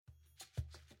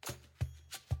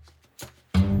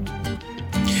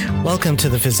Welcome to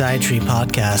the Physiatry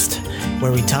Podcast,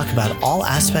 where we talk about all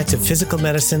aspects of physical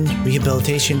medicine,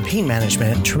 rehabilitation, pain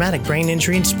management, traumatic brain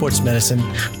injury, and sports medicine,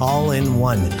 all in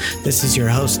one. This is your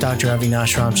host, Dr.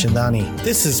 Avinash Ramchandani.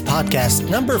 This is podcast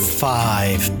number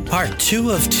 5, part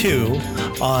 2 of 2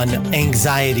 on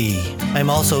anxiety. I'm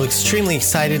also extremely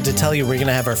excited to tell you we're going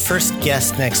to have our first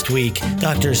guest next week,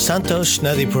 Dr. Santosh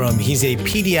Nadipuram. He's a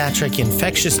pediatric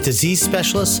infectious disease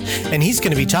specialist, and he's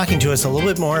going to be talking to us a little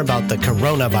bit more about the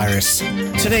coronavirus.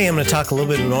 Today, I'm going to talk a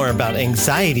little bit more about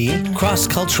anxiety,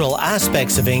 cross-cultural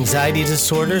aspects of anxiety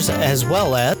disorders, as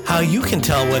well as how you can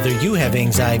tell whether you have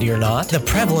anxiety or not, the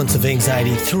prevalence of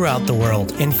anxiety throughout the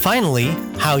world, and finally,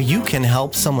 how you can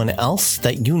help someone else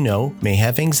that you know may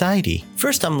have anxiety.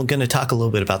 First, I'm going to talk a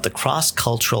little bit about the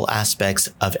cross-cultural aspects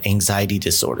of anxiety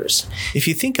disorders. If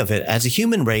you think of it, as a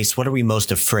human race, what are we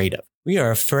most afraid of? We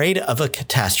are afraid of a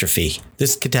catastrophe.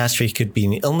 This catastrophe could be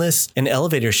an illness, an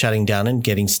elevator shutting down and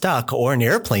getting stuck, or an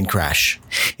airplane crash.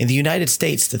 In the United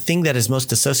States, the thing that is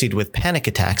most associated with panic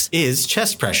attacks is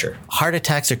chest pressure. Heart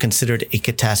attacks are considered a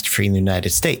catastrophe in the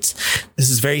United States. This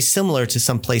is very similar to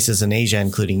some places in Asia,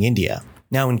 including India.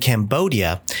 Now, in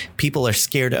Cambodia, people are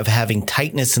scared of having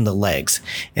tightness in the legs,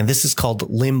 and this is called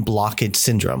limb blockage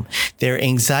syndrome. Their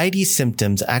anxiety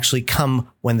symptoms actually come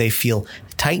when they feel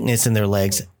tightness in their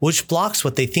legs, which blocks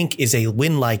what they think is a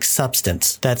wind-like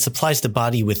substance that supplies the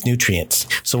body with nutrients.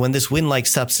 So when this wind-like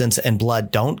substance and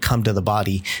blood don't come to the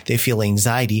body, they feel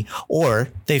anxiety, or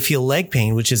they feel leg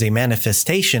pain, which is a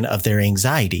manifestation of their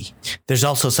anxiety. There's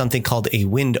also something called a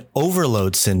wind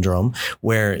overload syndrome,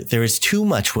 where there is too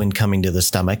much wind coming to the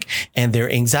stomach, and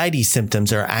their anxiety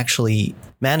symptoms are actually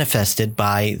manifested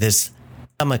by this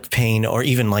stomach pain or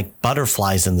even like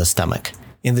butterflies in the stomach.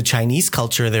 In the Chinese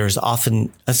culture, there is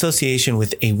often association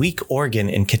with a weak organ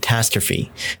in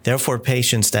catastrophe. Therefore,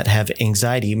 patients that have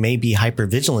anxiety may be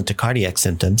hypervigilant to cardiac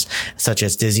symptoms, such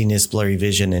as dizziness, blurry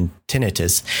vision, and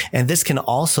tinnitus. And this can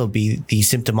also be the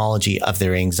symptomology of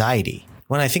their anxiety.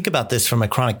 When I think about this from a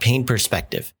chronic pain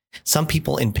perspective, some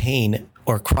people in pain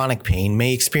or chronic pain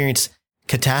may experience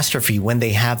catastrophe when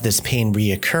they have this pain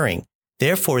reoccurring.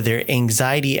 Therefore, their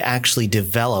anxiety actually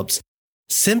develops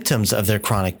symptoms of their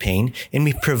chronic pain and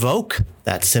may provoke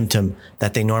that symptom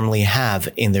that they normally have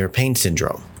in their pain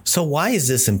syndrome. So why is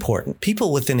this important?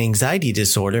 People with an anxiety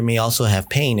disorder may also have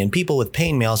pain, and people with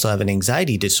pain may also have an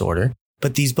anxiety disorder,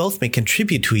 but these both may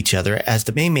contribute to each other, as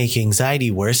they may make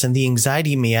anxiety worse, and the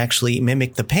anxiety may actually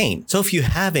mimic the pain. So if you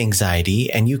have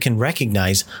anxiety and you can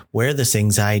recognize where this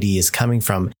anxiety is coming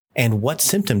from and what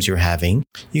symptoms you're having,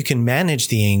 you can manage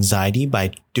the anxiety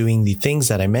by doing the things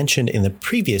that I mentioned in the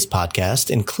previous podcast,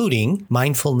 including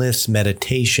mindfulness,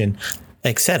 meditation,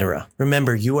 etc.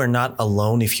 Remember, you are not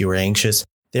alone if you are anxious.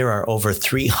 There are over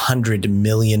 300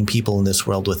 million people in this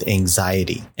world with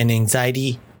anxiety. And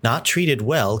anxiety, not treated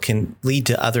well, can lead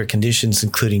to other conditions,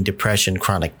 including depression,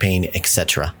 chronic pain,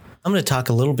 etc. I'm going to talk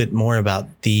a little bit more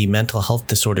about the mental health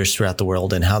disorders throughout the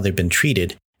world and how they've been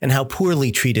treated, and how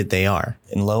poorly treated they are.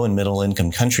 In low and middle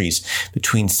income countries,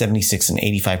 between 76 and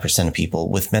 85% of people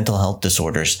with mental health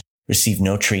disorders receive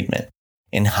no treatment.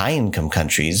 In high income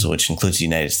countries, which includes the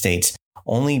United States,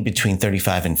 only between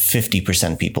 35 and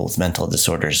 50% of people with mental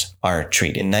disorders are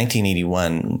treated. In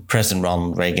 1981, President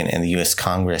Ronald Reagan and the U.S.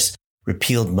 Congress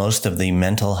repealed most of the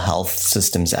Mental Health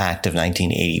Systems Act of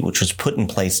 1980, which was put in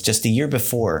place just a year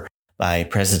before by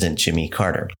President Jimmy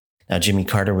Carter. Now, Jimmy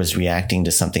Carter was reacting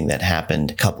to something that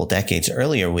happened a couple decades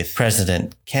earlier with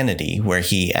President Kennedy, where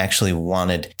he actually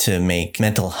wanted to make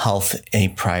mental health a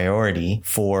priority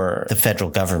for the federal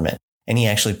government. And he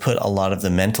actually put a lot of the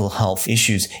mental health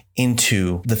issues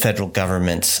into the federal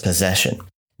government's possession.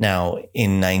 Now,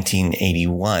 in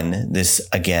 1981, this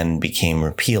again became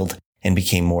repealed and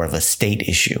became more of a state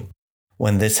issue.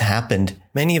 When this happened,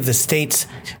 many of the states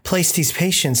placed these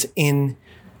patients in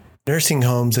nursing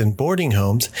homes and boarding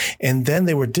homes, and then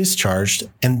they were discharged,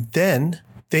 and then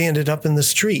they ended up in the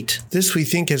street. This, we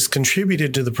think, has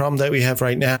contributed to the problem that we have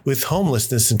right now with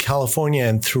homelessness in California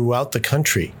and throughout the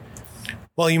country.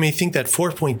 While you may think that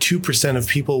 4.2% of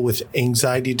people with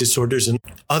anxiety disorders and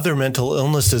other mental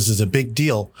illnesses is a big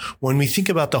deal, when we think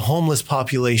about the homeless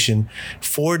population,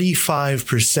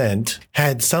 45%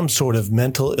 had some sort of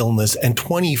mental illness, and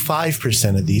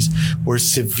 25% of these were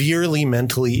severely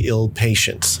mentally ill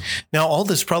patients. Now, all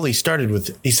this probably started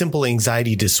with a simple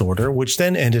anxiety disorder, which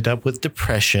then ended up with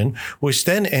depression, which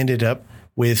then ended up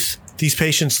with these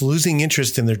patients losing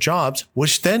interest in their jobs,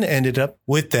 which then ended up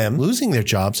with them losing their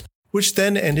jobs, which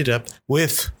then ended up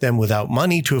with them without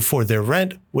money to afford their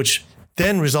rent, which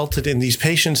then resulted in these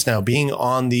patients now being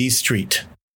on the street.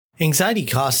 Anxiety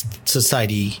costs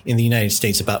society in the United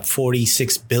States about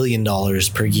 $46 billion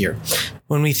per year.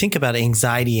 When we think about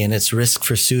anxiety and its risk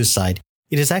for suicide,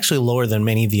 it is actually lower than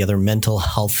many of the other mental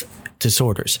health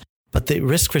disorders, but the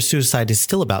risk for suicide is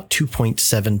still about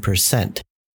 2.7%.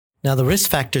 Now, the risk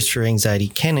factors for anxiety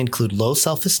can include low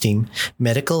self-esteem,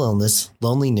 medical illness,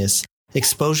 loneliness,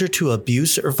 exposure to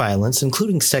abuse or violence,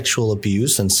 including sexual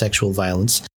abuse and sexual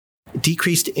violence,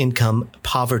 decreased income,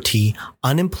 poverty,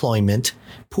 unemployment,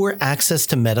 poor access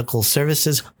to medical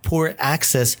services, poor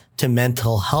access to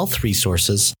mental health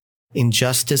resources,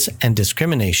 injustice, and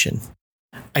discrimination.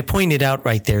 I pointed out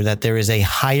right there that there is a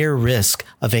higher risk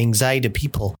of anxiety to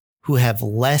people who have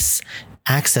less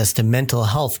access to mental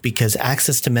health because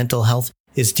access to mental health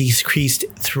is decreased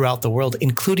throughout the world,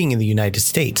 including in the United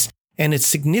States. And it's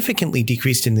significantly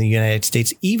decreased in the United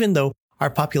States, even though our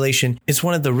population is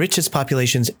one of the richest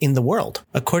populations in the world.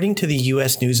 According to the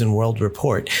U.S. News and World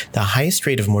Report, the highest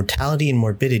rate of mortality and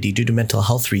morbidity due to mental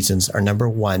health reasons are number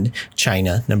 1,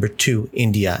 China, number 2,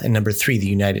 India, and number 3, the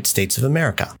United States of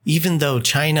America. Even though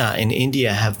China and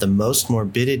India have the most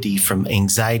morbidity from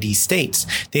anxiety states,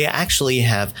 they actually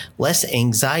have less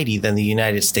anxiety than the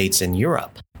United States and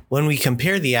Europe. When we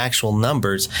compare the actual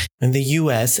numbers, in the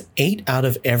U.S., 8 out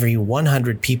of every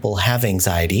 100 people have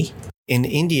anxiety. In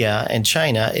India and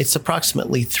China, it's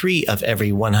approximately 3 of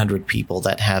every 100 people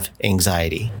that have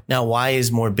anxiety. Now, why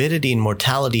is morbidity and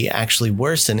mortality actually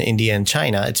worse in India and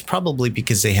China? It's probably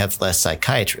because they have less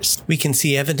psychiatrists. We can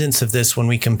see evidence of this when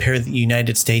we compare the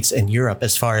United States and Europe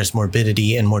as far as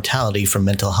morbidity and mortality from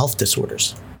mental health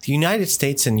disorders. The United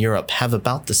States and Europe have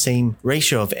about the same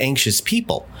ratio of anxious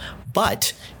people,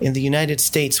 but in the United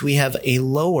States, we have a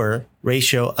lower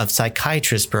ratio of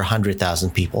psychiatrists per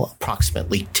 100,000 people,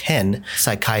 approximately 10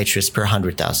 psychiatrists per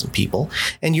 100,000 people.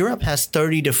 And Europe has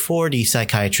 30 to 40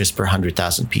 psychiatrists per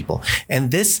 100,000 people.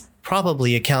 And this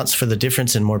probably accounts for the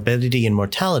difference in morbidity and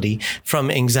mortality from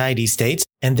anxiety states,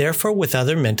 and therefore with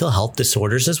other mental health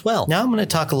disorders as well. Now I'm going to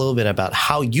talk a little bit about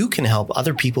how you can help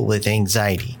other people with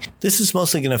anxiety. This is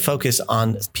mostly going to focus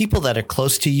on people that are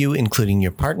close to you, including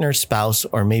your partner, spouse,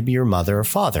 or maybe your mother or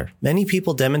father. Many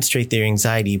people demonstrate their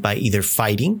anxiety by either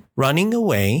fighting, running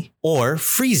away, or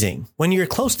freezing. When you're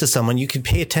close to someone, you can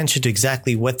pay attention to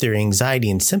exactly what their anxiety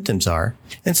and symptoms are.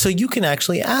 And so you can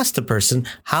actually ask the person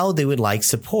how they would like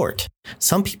support.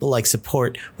 Some people like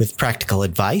support with practical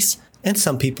advice, and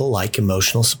some people like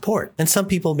emotional support. And some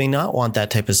people may not want that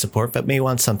type of support, but may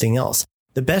want something else.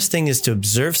 The best thing is to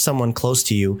observe someone close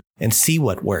to you and see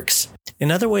what works.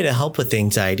 Another way to help with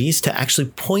anxiety is to actually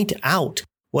point out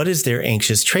what is their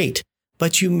anxious trait.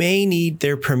 But you may need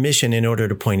their permission in order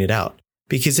to point it out.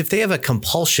 Because if they have a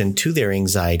compulsion to their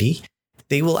anxiety,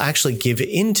 they will actually give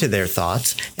in to their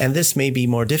thoughts, and this may be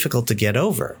more difficult to get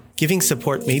over. Giving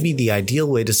support may be the ideal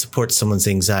way to support someone's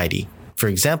anxiety. For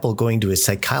example, going to a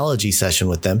psychology session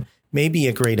with them may be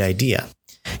a great idea.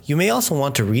 You may also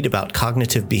want to read about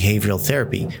cognitive behavioral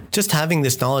therapy. Just having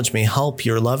this knowledge may help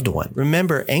your loved one.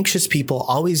 Remember, anxious people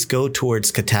always go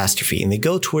towards catastrophe, and they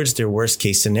go towards their worst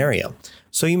case scenario.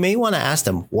 So you may want to ask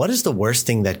them, what is the worst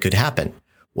thing that could happen?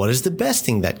 What is the best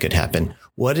thing that could happen?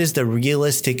 What is the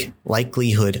realistic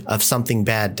likelihood of something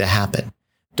bad to happen?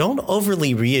 Don't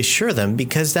overly reassure them,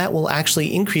 because that will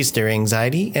actually increase their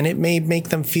anxiety, and it may make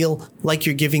them feel like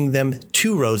you're giving them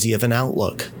too rosy of an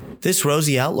outlook. This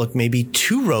rosy outlook may be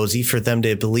too rosy for them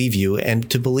to believe you and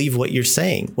to believe what you're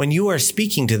saying. When you are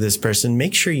speaking to this person,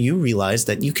 make sure you realize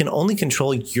that you can only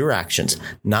control your actions,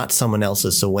 not someone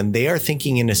else's. So when they are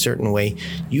thinking in a certain way,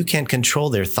 you can't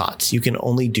control their thoughts. You can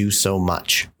only do so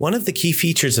much. One of the key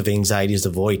features of anxiety is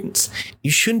avoidance. You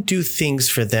shouldn't do things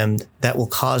for them that will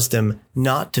cause them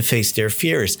not to face their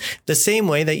fears, the same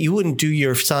way that you wouldn't do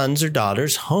your son's or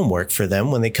daughter's homework for them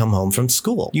when they come home from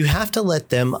school. You have to let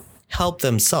them help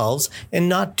themselves and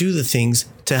not do the things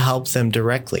to help them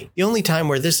directly. The only time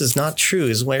where this is not true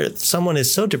is where someone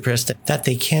is so depressed that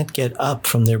they can't get up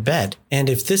from their bed. And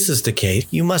if this is the case,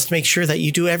 you must make sure that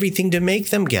you do everything to make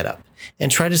them get up and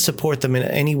try to support them in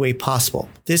any way possible.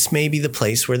 This may be the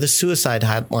place where the suicide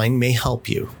hotline may help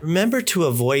you. Remember to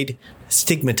avoid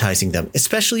stigmatizing them,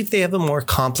 especially if they have a more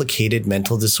complicated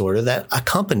mental disorder that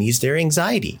accompanies their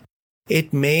anxiety.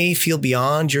 It may feel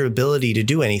beyond your ability to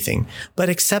do anything, but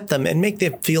accept them and make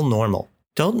them feel normal.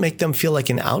 Don't make them feel like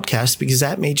an outcast because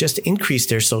that may just increase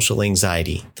their social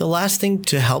anxiety. The last thing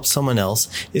to help someone else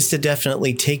is to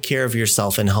definitely take care of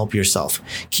yourself and help yourself.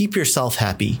 Keep yourself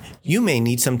happy. You may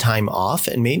need some time off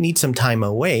and may need some time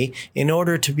away in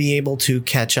order to be able to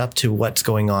catch up to what's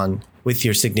going on with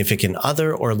your significant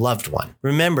other or loved one.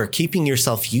 Remember, keeping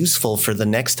yourself useful for the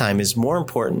next time is more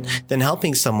important than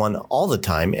helping someone all the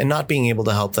time and not being able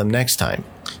to help them next time,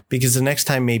 because the next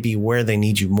time may be where they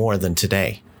need you more than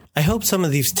today. I hope some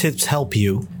of these tips help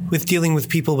you with dealing with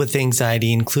people with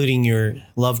anxiety, including your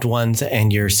loved ones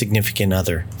and your significant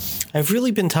other. I've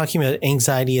really been talking about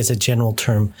anxiety as a general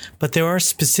term, but there are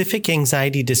specific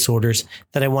anxiety disorders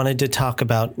that I wanted to talk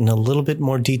about in a little bit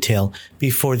more detail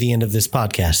before the end of this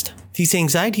podcast. These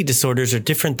anxiety disorders are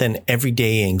different than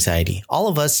everyday anxiety. All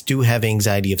of us do have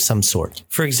anxiety of some sort.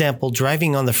 For example,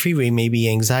 driving on the freeway may be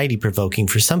anxiety-provoking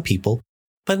for some people,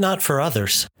 but not for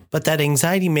others. But that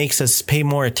anxiety makes us pay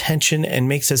more attention and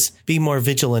makes us be more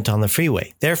vigilant on the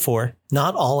freeway. Therefore,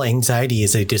 not all anxiety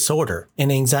is a disorder.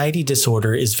 An anxiety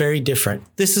disorder is very different.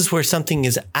 This is where something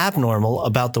is abnormal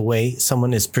about the way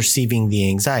someone is perceiving the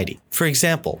anxiety. For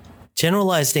example,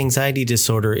 generalized anxiety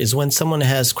disorder is when someone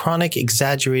has chronic,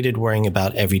 exaggerated worrying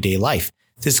about everyday life.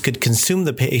 This could consume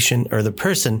the patient or the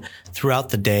person throughout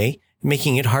the day,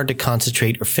 making it hard to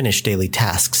concentrate or finish daily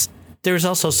tasks. There is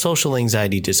also social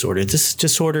anxiety disorder. This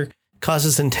disorder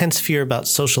causes intense fear about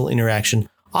social interaction,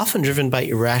 often driven by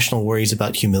irrational worries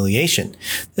about humiliation.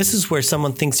 This is where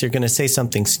someone thinks they're going to say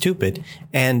something stupid,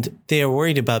 and they are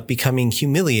worried about becoming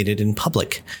humiliated in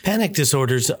public. Panic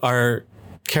disorders are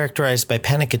characterized by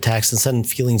panic attacks and sudden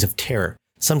feelings of terror,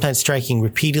 sometimes striking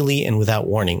repeatedly and without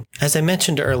warning. As I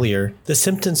mentioned earlier, the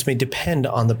symptoms may depend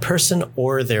on the person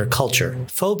or their culture.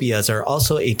 Phobias are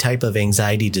also a type of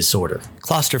anxiety disorder.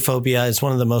 Claustrophobia is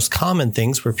one of the most common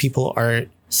things where people are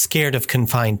scared of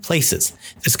confined places.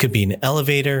 This could be an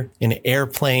elevator, an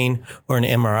airplane, or an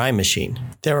MRI machine.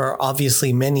 There are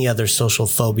obviously many other social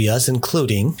phobias,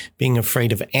 including being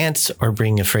afraid of ants or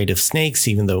being afraid of snakes,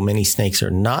 even though many snakes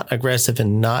are not aggressive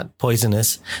and not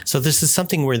poisonous. So this is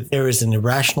something where there is an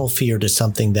irrational fear to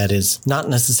something that is not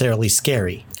necessarily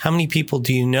scary. How many people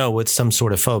do you know with some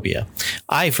sort of phobia?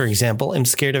 I, for example, am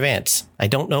scared of ants. I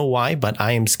don't know why, but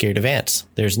I am scared of ants.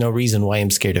 There's no reason why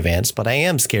I'm scared of ants, but I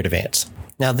am scared of ants.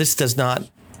 Now, this does not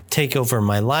take over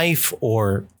my life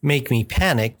or make me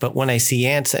panic, but when I see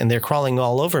ants and they're crawling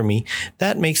all over me,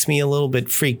 that makes me a little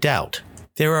bit freaked out.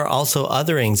 There are also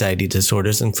other anxiety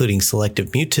disorders, including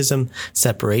selective mutism,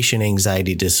 separation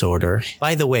anxiety disorder.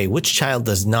 By the way, which child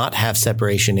does not have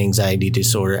separation anxiety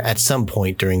disorder at some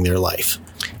point during their life?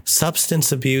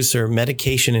 Substance abuse or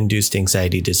medication-induced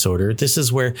anxiety disorder. This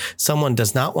is where someone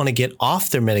does not want to get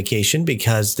off their medication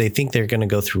because they think they're going to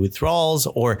go through withdrawals,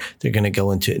 or they're going to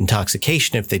go into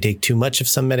intoxication if they take too much of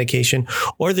some medication,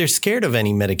 or they're scared of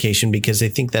any medication because they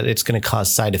think that it's going to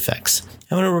cause side effects.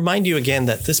 I want to remind you again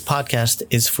that this podcast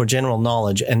is for general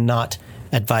knowledge and not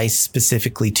advice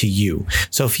specifically to you.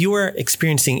 So if you are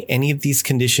experiencing any of these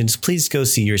conditions, please go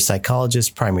see your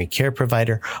psychologist, primary care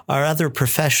provider, or other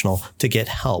professional to get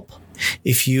help.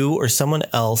 If you or someone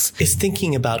else is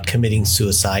thinking about committing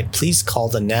suicide, please call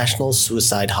the National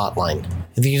Suicide Hotline.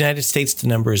 In the United States, the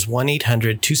number is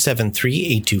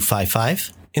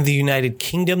 1-800-273-8255. In the United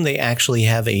Kingdom, they actually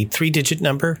have a 3-digit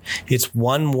number. It's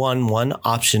 111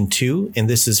 option 2, and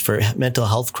this is for mental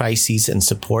health crises and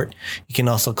support. You can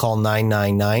also call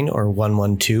 999 or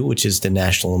 112, which is the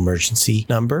national emergency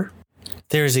number.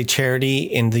 There is a charity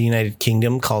in the United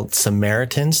Kingdom called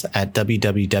Samaritans at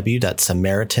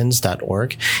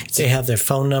www.samaritans.org. They have their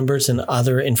phone numbers and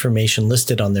other information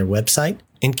listed on their website.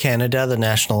 In Canada, the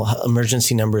national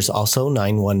emergency number is also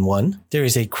 911. There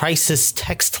is a crisis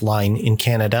text line in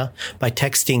Canada by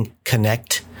texting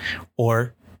Connect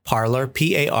or Parler,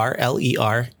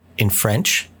 P-A-R-L-E-R in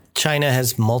French. China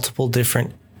has multiple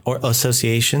different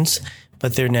associations,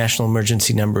 but their national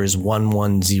emergency number is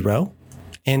 110.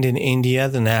 And in India,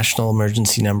 the national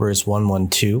emergency number is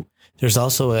 112. There's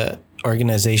also an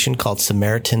organization called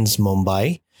Samaritans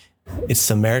Mumbai. It's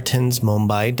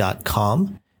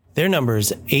samaritansmumbai.com. Their number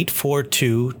is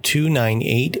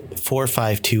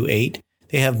 842-298-4528.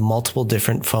 They have multiple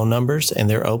different phone numbers, and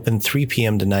they're open 3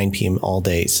 p.m. to 9 p.m. all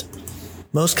days.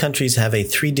 Most countries have a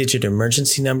 3-digit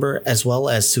emergency number as well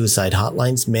as suicide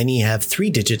hotlines. Many have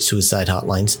 3-digit suicide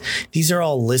hotlines. These are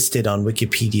all listed on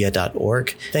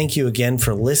wikipedia.org. Thank you again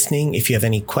for listening. If you have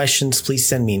any questions, please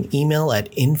send me an email at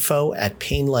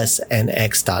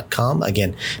info@painlessnx.com.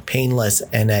 Again,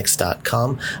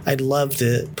 painlessnx.com. I'd love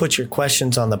to put your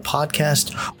questions on the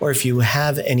podcast, or if you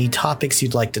have any topics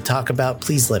you'd like to talk about,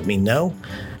 please let me know.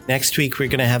 Next week, we're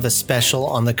going to have a special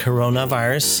on the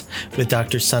coronavirus with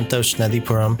Dr. Santosh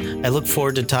Nadipuram. I look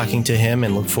forward to talking to him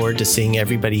and look forward to seeing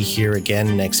everybody here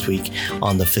again next week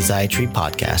on the Physiatry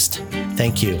Podcast.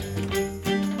 Thank you.